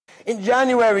In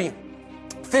January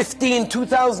 15,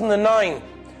 2009,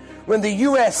 when the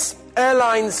US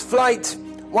Airlines Flight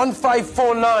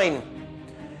 1549,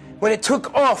 when it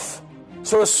took off,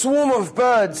 so a swarm of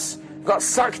birds got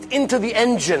sucked into the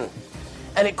engine,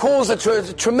 and it caused a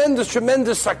tremendous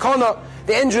sakana.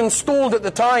 The engine stalled at the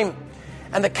time,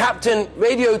 and the captain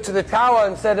radioed to the tower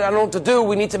and said, I don't know what to do,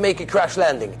 we need to make a crash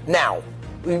landing. Now.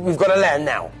 We've got to land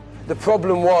now. The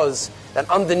problem was that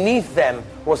underneath them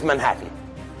was Manhattan,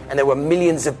 and there were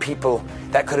millions of people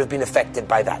that could have been affected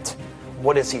by that.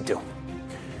 What does he do?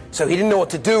 So he didn't know what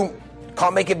to do,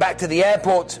 can't make it back to the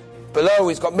airport. Below,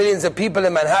 he's got millions of people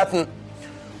in Manhattan.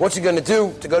 What's he going to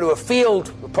do? To go to a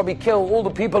field will probably kill all the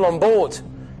people on board. So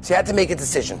he had to make a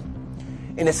decision.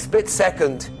 In a split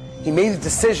second, he made a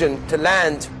decision to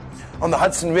land on the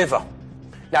Hudson River.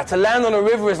 Now, to land on a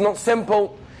river is not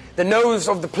simple. The nose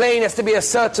of the plane has to be a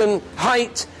certain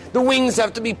height. The wings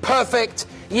have to be perfect.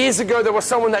 Years ago, there was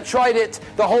someone that tried it.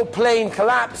 The whole plane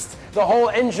collapsed. The whole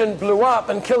engine blew up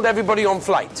and killed everybody on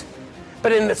flight.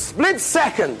 But in a split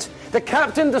second, the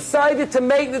captain decided to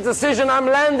make the decision, I'm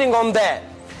landing on there.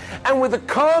 And with a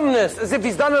calmness, as if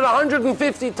he's done it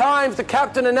 150 times, the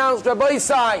captain announced, Rabbi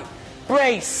Isai,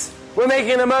 brace. We're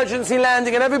making an emergency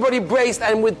landing, and everybody braced,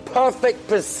 and with perfect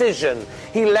precision,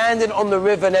 he landed on the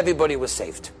river and everybody was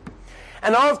saved.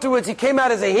 And afterwards, he came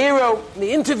out as a hero, and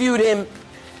they interviewed him,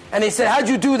 and they said, how'd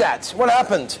you do that? What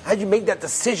happened? How'd you make that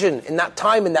decision in that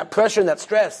time, in that pressure, in that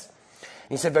stress?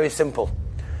 And he said, very simple.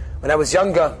 When I was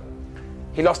younger,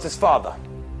 he lost his father,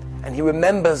 and he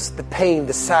remembers the pain,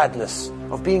 the sadness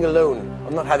of being alone,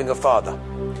 of not having a father.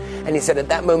 And he said, at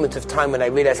that moment of time when I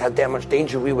realized how damn much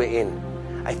danger we were in,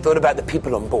 I thought about the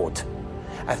people on board.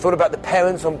 I thought about the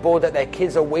parents on board, that their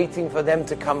kids are waiting for them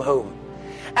to come home.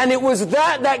 And it was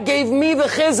that gave me the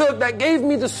chizuk, that gave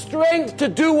me the strength to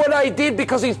do what I did,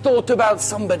 because he thought about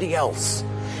somebody else.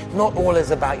 Not all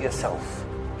is about yourself.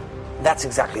 That's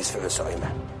exactly Sfiras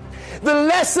HaOmer. The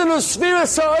lesson of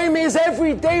Sfiras HaOmer is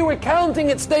every day we're counting.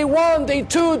 It's day 1, day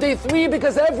 2, day 3,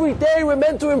 because every day we're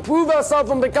meant to improve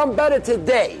ourselves and become better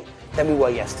today than we were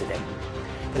yesterday.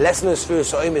 The lesson of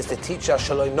Sfiras HaOmer is to teach us,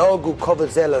 Shaloi Nogu Kovod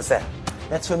Zeh LaZeh.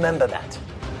 Let's remember that.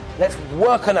 Let's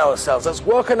work on ourselves. Let's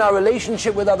work on our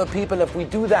relationship with other people. If we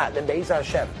do that, then Be'ez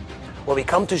Hashem, when we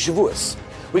come to Shavuos,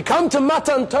 we come to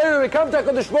Matan Torah, we come to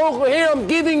HaKadosh Baruch Hu, here I'm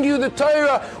giving you the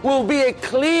Torah, will be a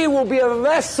kli, will be a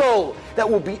vessel that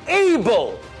will be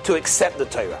able to accept the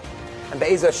Torah. And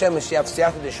Be'ez Hashem, we should have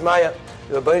Siyata D'Shmaya,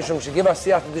 the Rebbeinu Shalom should give us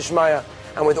Siyata D'Shmaya,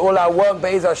 and with all our work,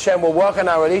 Be'ez Hashem, we'll work on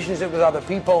our relationship with other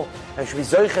people, and should be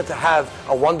zocheh to have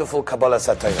a wonderful Kabbalah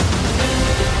Satorah.